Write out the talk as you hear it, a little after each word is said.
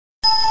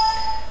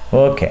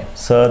Okay,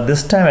 so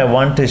this time I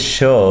want to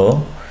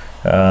show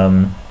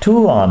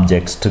two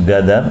objects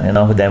together.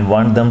 Then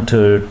want them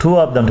to two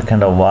of them to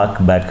kind of walk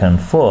back and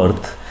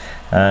forth,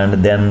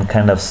 and then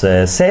kind of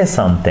say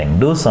something,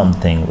 do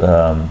something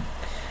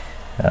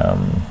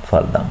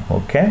for them.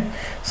 Okay,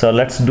 so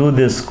let's do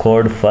this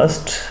code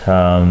first.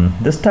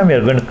 This time we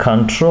are going to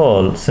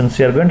control, since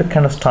we are going to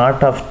kind of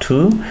start off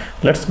two,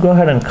 let's go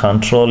ahead and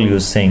control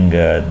using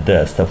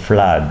the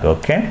flag.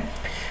 Okay,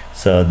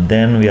 so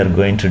then we are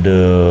going to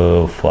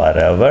do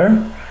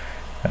forever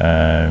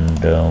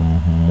and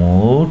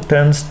move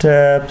 10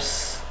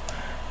 steps.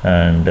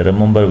 And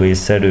remember, we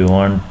said we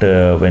want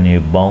when you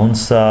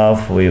bounce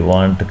off, we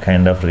want to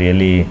kind of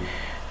really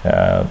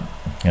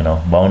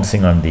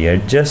bouncing on the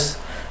edges.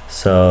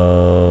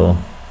 So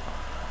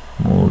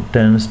move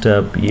 10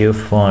 step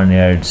if on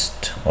edge.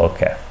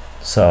 Okay,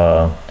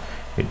 so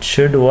it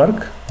should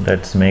work.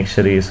 Let's make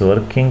sure it's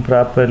working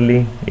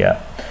properly. Yeah,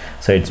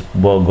 so it's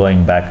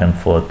going back and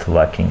forth,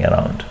 walking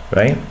around,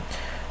 right?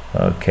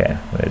 Okay,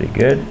 very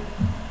good.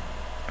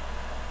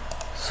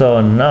 So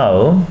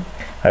now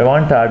I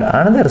want to add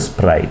another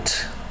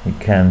sprite. You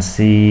can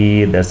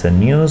see there's a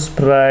new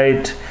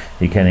sprite.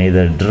 You can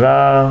either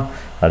draw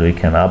or we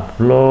can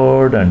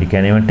upload, and you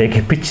can even take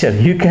a picture.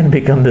 You can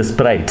become the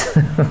sprite.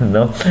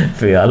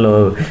 If you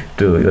allow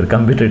to your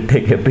computer to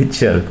take a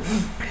picture.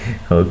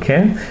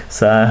 Okay,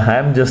 so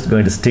I'm just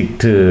going to stick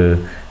to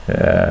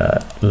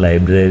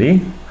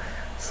library.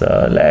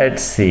 So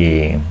let's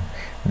see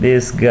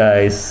these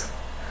guys.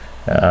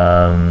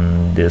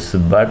 This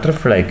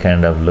butterfly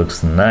kind of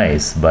looks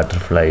nice,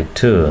 butterfly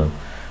too.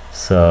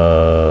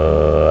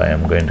 So I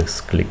am going to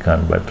click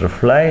on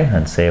butterfly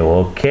and say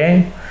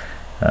okay,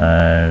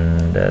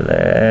 and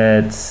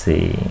let's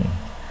see.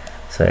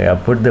 So I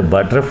put the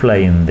butterfly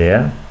in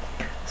there.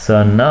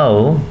 So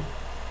now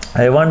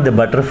I want the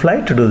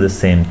butterfly to do the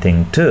same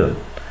thing too.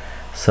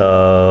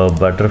 So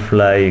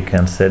butterfly, you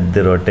can set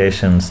the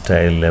rotation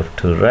style left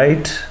to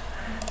right,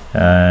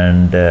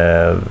 and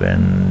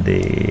when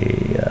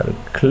they are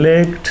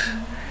clicked,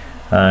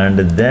 and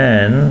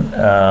then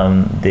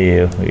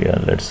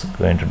let's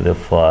go into the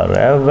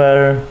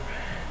forever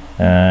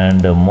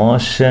and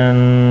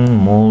motion,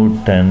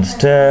 move 10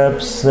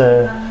 steps,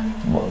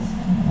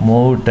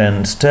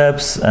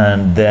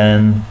 and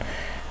then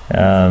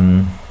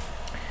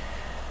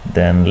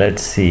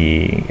let's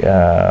see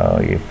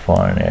if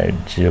on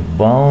edge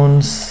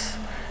bounce,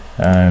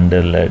 and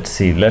let's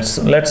see,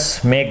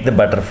 let's make the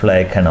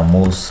butterfly kind of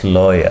move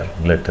slower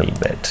little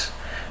bit.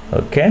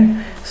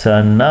 Okay,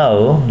 so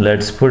now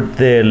let's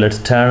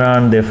turn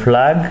on the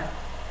flag.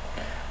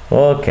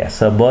 Okay,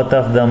 so both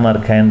of them are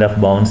kind of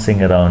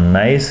bouncing around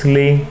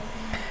nicely.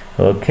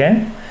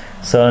 Okay,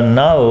 so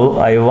now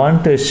I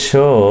want to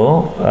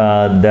show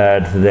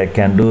that they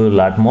can do a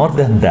lot more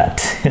than that.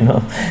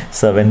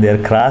 So when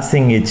they're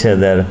crossing each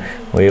other,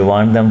 we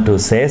want them to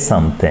say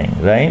something,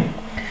 right?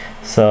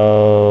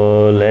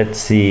 So let's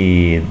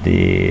see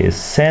the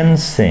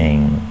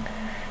sensing.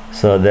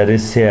 So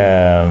there's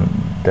a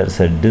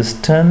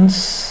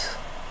distance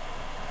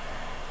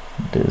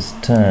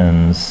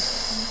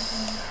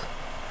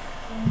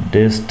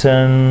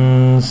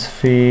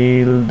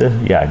field,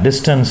 yeah,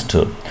 distance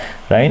too,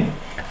 right?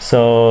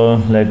 So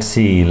let's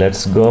see,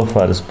 let's go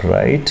for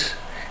sprite,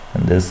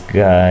 and this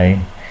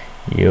guy,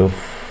 if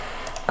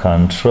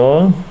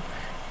control,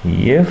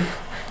 if.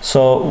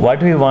 So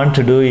what we want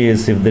to do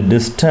is, if the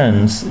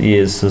distance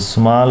is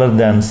smaller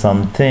than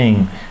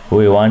something,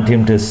 we want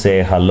him to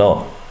say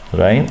hello,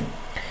 right?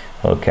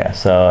 Okay,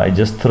 so I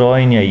just throw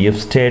in a if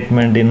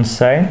statement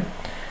inside,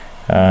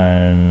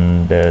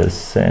 and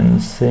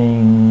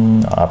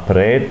sensing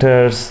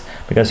operators,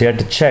 because you have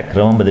to check,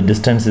 remember the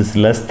distance is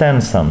less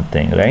than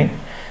something, right?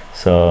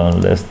 So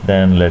less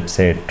than, let's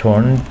say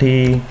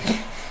 20,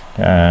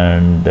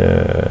 and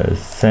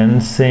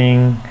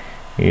sensing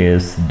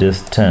is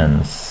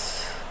distance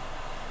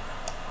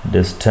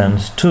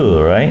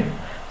 2, right?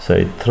 So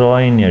I throw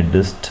in a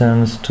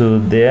distance 2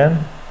 there.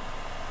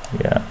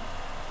 Yeah,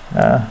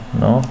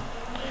 no,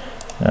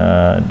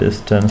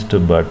 distance to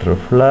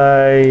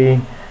butterfly.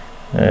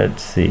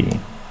 Let's see.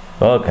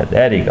 Okay,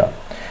 there you go.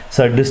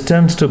 So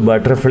distance to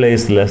butterfly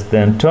is less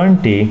than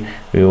 20.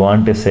 We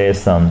want to say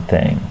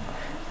something.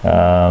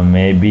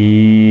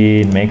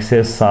 Maybe it makes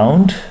a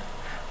sound,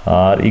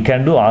 or you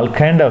can do all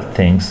kind of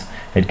things.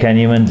 It can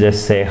even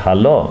just say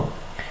hello.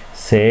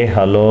 Say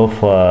hello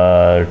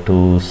for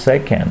 2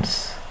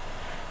 seconds.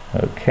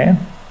 Okay,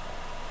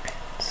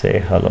 say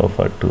hello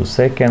for 2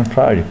 seconds.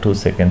 Probably 2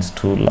 seconds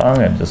too long.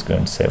 I'm just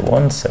going to say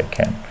 1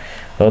 second.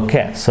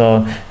 Okay,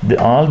 so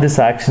all this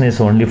action is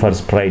only for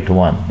sprite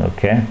 1.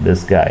 Okay,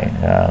 this guy,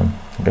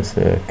 that's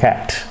a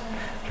cat,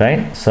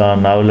 right? So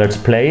now let's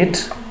play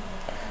it.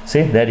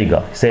 See, there you go.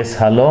 It says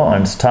hello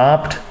and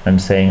stopped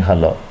and saying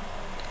hello.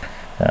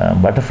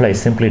 Butterfly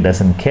simply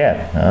doesn't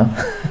care.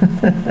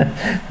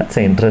 That's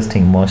an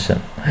interesting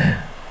motion,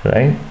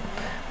 right?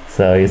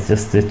 So it's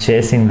just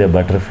chasing the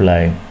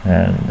butterfly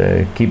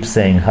and keeps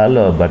saying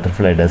hello.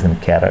 Butterfly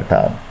doesn't care at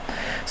all.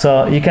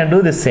 So you can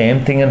do the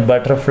same thing in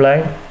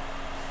butterfly.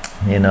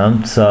 you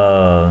know.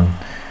 So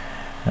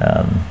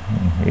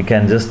you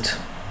can just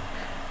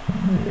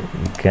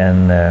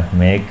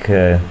make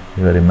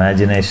your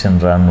imagination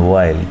run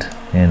wild,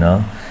 you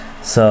know.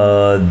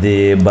 So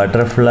the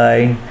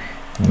butterfly,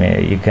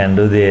 you can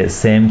do the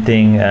same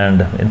thing,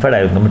 and in fact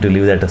I'm going to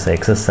leave that as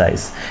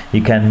exercise.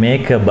 You can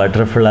make a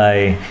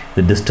butterfly,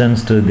 the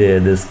distance to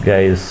this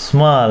guy is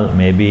small,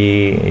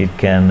 maybe it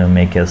can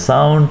make a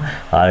sound,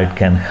 or it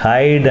can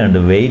hide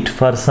and wait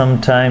for some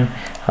time.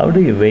 How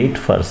do you wait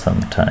for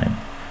some time?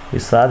 You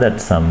saw that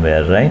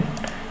somewhere, right?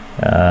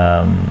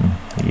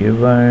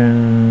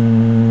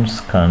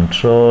 Events,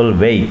 control,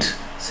 wait.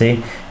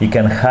 See, you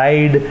can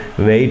hide,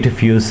 wait a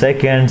few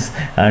seconds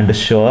and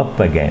show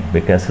up again,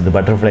 because the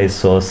butterfly is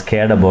so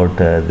scared about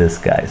this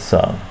guy.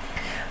 So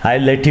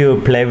I'll let you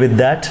play with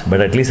that,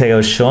 but at least I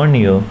have shown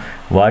you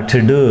what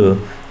to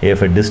do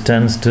if a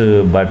distance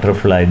to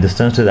butterfly,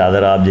 distance to the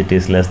other object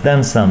is less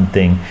than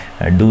something.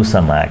 Do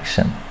some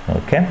action.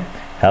 Okay,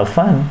 have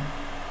fun.